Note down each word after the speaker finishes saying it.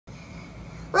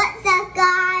What's up,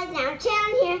 guys? I'm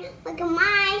Sharon here. Look at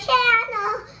my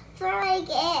channel. Before I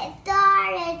get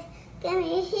started, give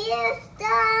me a huge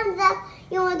thumbs up.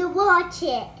 You want to watch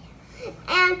it.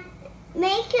 And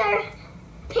make your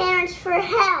parents for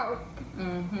help.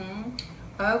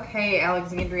 Okay,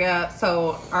 Alexandria.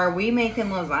 So, are we making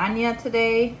lasagna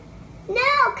today? No,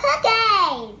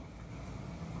 cooking.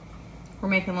 We're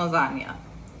making lasagna.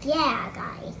 Yeah,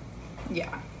 guys.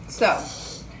 Yeah. So,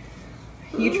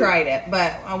 you tried it,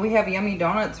 but we have yummy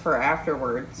donuts for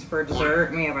afterwards, for dessert.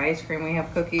 And we have ice cream. We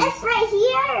have cookies. It's right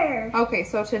here. Okay,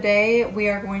 so today we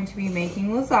are going to be making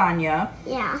lasagna.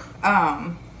 Yeah.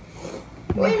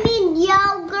 We mean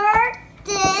yogurt,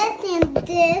 this and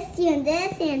this and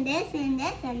this and this and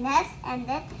this and this and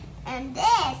this and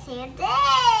this and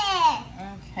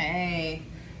this. Okay.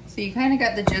 So you kind of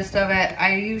got the gist of it.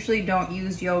 I usually don't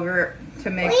use yogurt to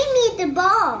mix We need the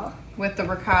bowl. with the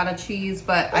ricotta cheese,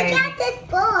 but We got this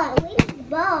bowl. We need the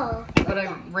bowl. But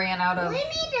I ran out of. We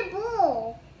need the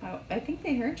bowl. I think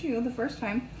they heard you the first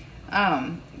time.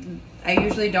 I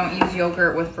usually don't use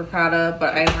yogurt with ricotta,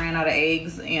 but I ran out of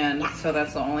eggs, and so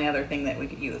that's the only other thing that we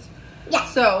could use. Yeah.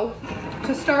 So,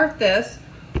 to start this,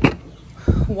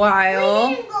 while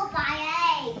We need to go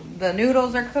buy eggs. the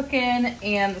noodles are cooking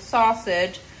and the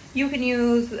sausage, you can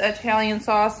use Italian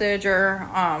sausage or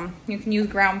you can use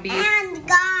ground beef. And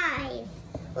guys,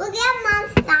 look at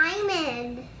Mom's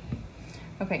diamond.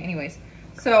 Okay, anyways.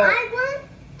 So, I want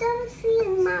them to see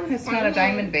Mom's diamond. it's not a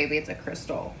diamond, baby, it's a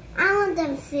crystal. I want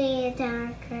them to see it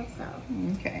on crystal.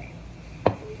 Okay.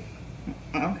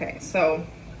 Okay, so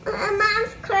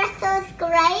Mom's crystal is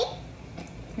great.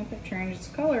 it changes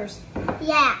colors.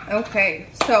 Yeah. Okay,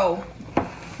 so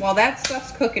while that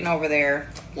stuff's cooking over there,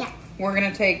 Yeah. we're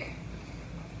gonna take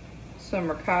some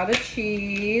ricotta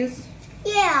cheese.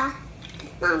 Yeah.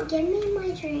 Mom, give me my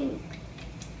drink.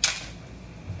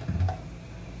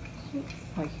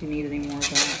 Like you need any more of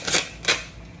that.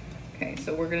 Okay,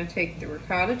 so we're gonna take the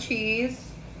ricotta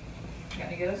cheese.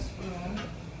 Gotta get a spoon.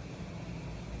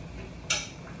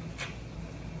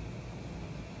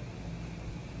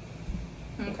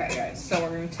 Okay, guys, so we're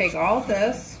gonna take all of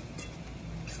this,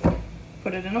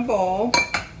 put it in a bowl.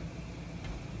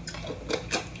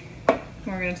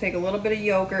 We're gonna take a little bit of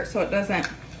yogurt so it doesn't,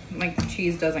 like the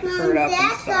cheese doesn't curd up and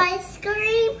That's stuff. ice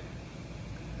cream.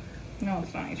 No,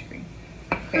 it's not ice cream.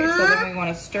 Okay, so then we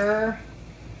want to stir.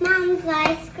 Mom's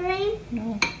ice cream.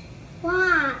 No.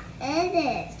 What is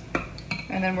it?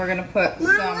 And then we're gonna put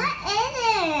Mom, some what is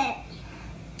it?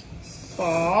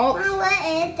 salt. Mom, what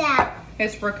is that?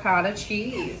 It's ricotta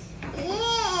cheese.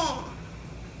 Yeah.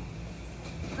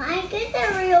 I get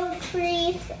the real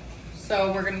trees.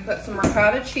 So we're gonna put some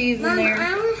ricotta cheese in Mom, there.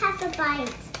 I want to have a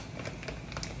bite.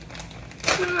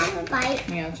 Can I have a bite?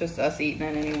 Yeah, it's just us eating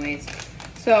it anyways.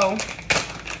 So,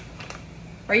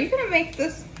 are you gonna make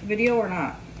this video or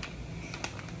not?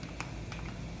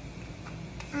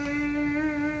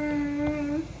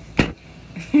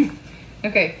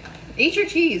 Okay, eat your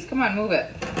cheese. Come on, move it.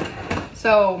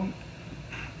 So,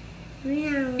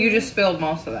 you just spilled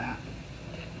most of that.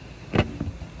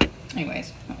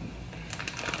 Anyways,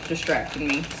 distracting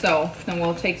me. So, then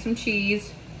we'll take some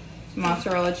cheese, some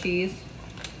mozzarella cheese.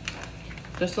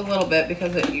 Just a little bit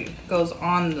because it goes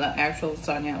on the actual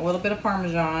lasagna. A little bit of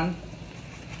Parmesan.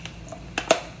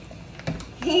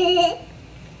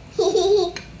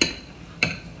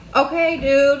 Okay,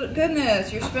 dude.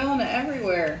 Goodness, you're spilling it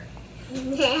everywhere.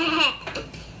 And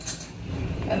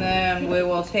then we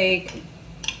will take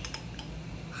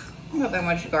not that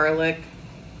much garlic.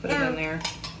 Put it in there.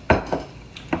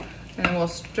 And then we'll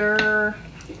stir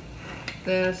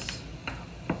this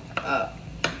up.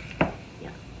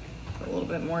 Put a little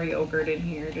bit more yogurt in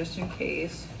here just in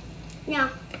case. No.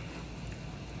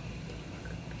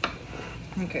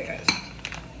 Okay, guys.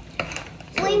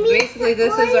 So We need basically,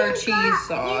 this is our cheese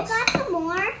sauce. You got some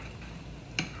more?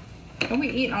 Don't be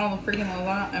eating all the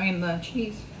freaking the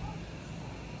cheese.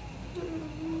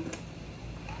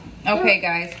 Okay,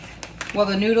 guys. Well,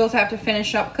 the noodles have to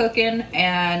finish up cooking,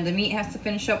 and the meat has to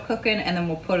finish up cooking, and then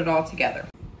we'll put it all together.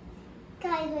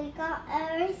 Guys, we got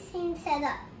everything set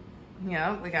up.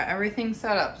 Yeah, we got everything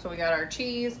set up. So we got our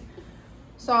cheese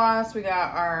sauce, we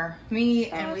got our meat,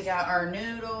 and we got our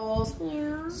noodles.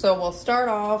 Yeah. So we'll start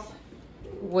off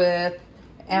with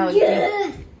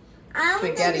Yes. I want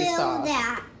spaghetti to do sauce.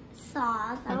 that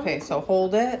sauce. Okay, so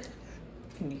hold it.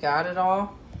 You got it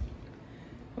all?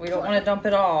 We don't want to dump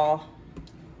it all.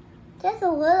 Just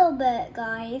a little bit,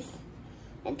 guys.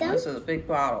 And then This is a big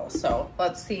bottle, so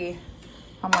let's see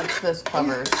how much this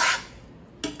covers.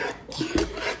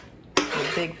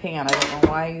 A big pan. I don't know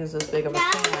why I use this big of a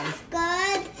pan. that looks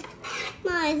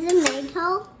good. Mom, is it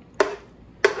maple?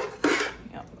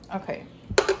 Okay.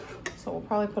 So we'll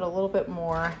probably put a little bit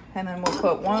more, and then we'll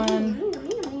put one. Mom,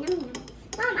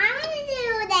 I want to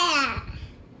do that.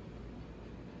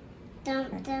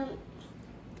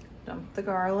 Dump the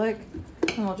garlic,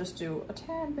 and we'll just do a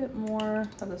tad bit more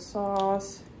of the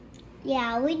sauce.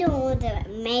 Yeah, we don't want to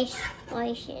mash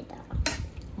it though.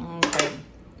 Okay.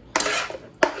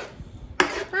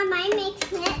 Mom, I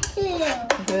mixed it too.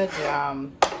 Good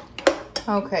job.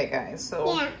 Okay, guys, so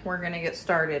Yeah. we're gonna get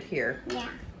started here. Yeah.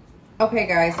 Okay,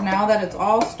 guys, now that it's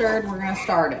all stirred, we're gonna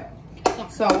start it. Yeah.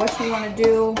 So what you wanna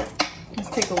do is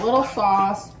take a little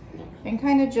sauce and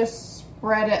kind of just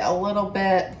spread it a little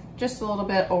bit, just a little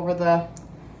bit over the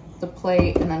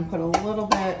plate, and then put a little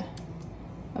bit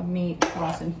of meat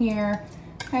sauce in here.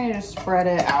 Kind of just spread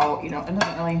it out, you know, it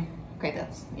doesn't really, okay,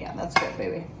 that's good,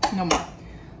 baby. No more.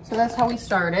 So that's how we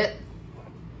start it.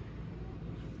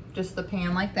 Just the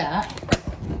pan like that.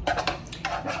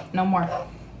 No more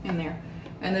in there.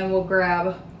 And then we'll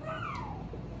grab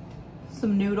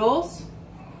some noodles.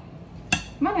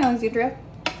 Come on, Alexandria.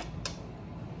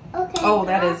 Okay. Oh,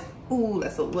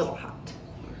 that's a little hot.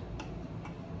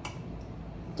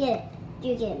 Get it.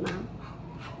 You get it, Mom.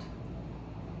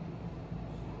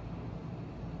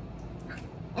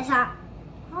 It's hot.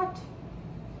 Hot.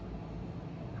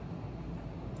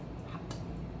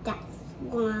 That's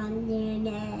one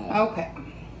minute. Okay.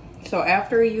 So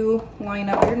after you line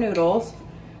up your noodles,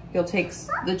 you'll take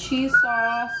the cheese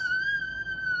sauce.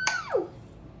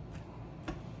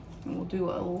 And we'll do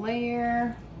a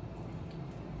layer.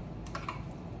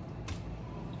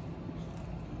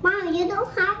 Mom, you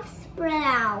don't have spread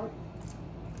out.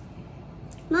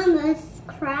 Mom, it's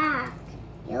cracked.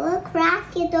 Your little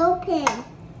crack it open.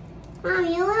 Mom,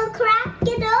 your little crack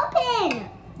it open.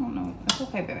 Oh no, that's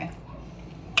okay, baby.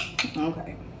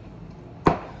 Okay.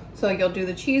 So you'll do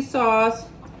the cheese sauce,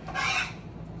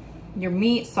 your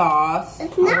meat sauce.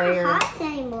 It's not layer, hot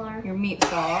anymore. your meat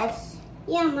sauce.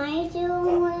 Yeah, mine do too. A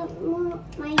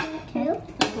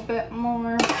little bit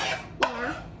more.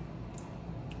 Yeah.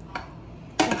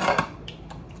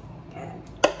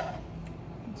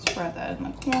 Spread that in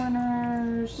the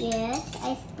corners. Yes,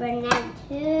 I spread that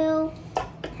too.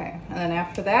 Okay, and then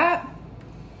after that,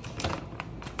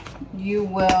 you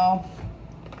will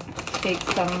take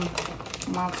some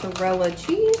mozzarella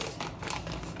cheese.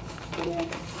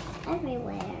 It's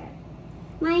everywhere.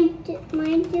 Mine do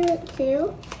it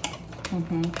too.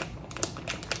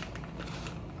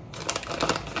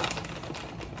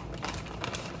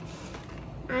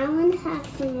 I want to have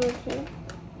some more too.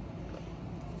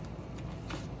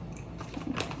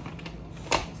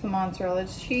 Some mozzarella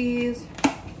cheese,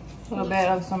 a little bit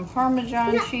of some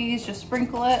Parmesan cheese, just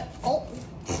sprinkle it. Oh.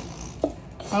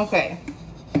 Okay.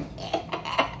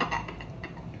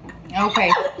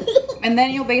 Okay. And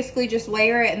then you'll basically just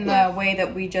layer it in the way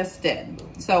that we just did.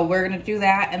 So we're gonna do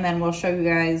that, and then we'll show you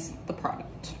guys the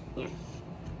product. Yeah.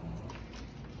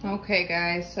 Okay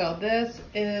guys, so this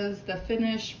is the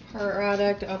finished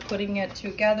product of putting it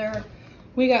together.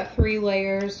 We got 3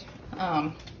 layers.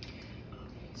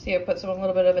 See, I put a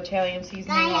little bit of Italian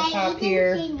seasoning on top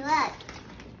here.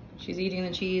 She's eating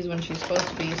the cheese when she's supposed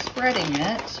to be spreading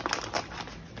it.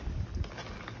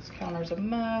 This counter's a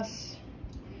mess.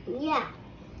 Yeah.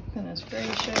 Goodness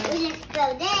gracious. We just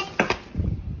throw this.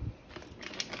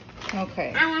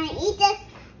 Okay. I want to eat this.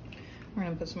 We're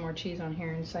gonna put some more cheese on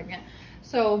here in a second.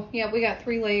 So yeah, we got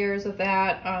 3 layers of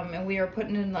that, and we are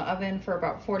putting it in the oven for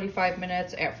about 45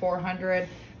 minutes at 400.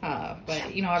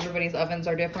 But you know, everybody's ovens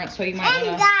are different, so you might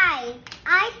And guys,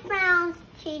 I spread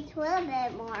cheese a little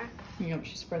bit more. Yep,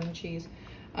 she's spreading the cheese.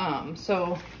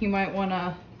 So you might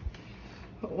wanna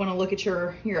look at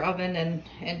your oven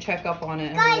and check up on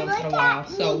it every once in a while.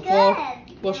 So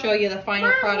we'll show you the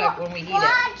final product when we eat it.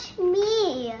 Watch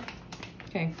me.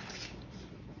 Okay.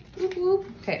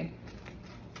 Okay.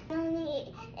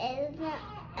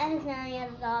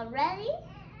 It's all ready,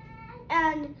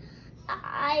 and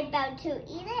I'm about to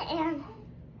eat it. And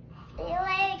see you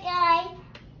later, guys.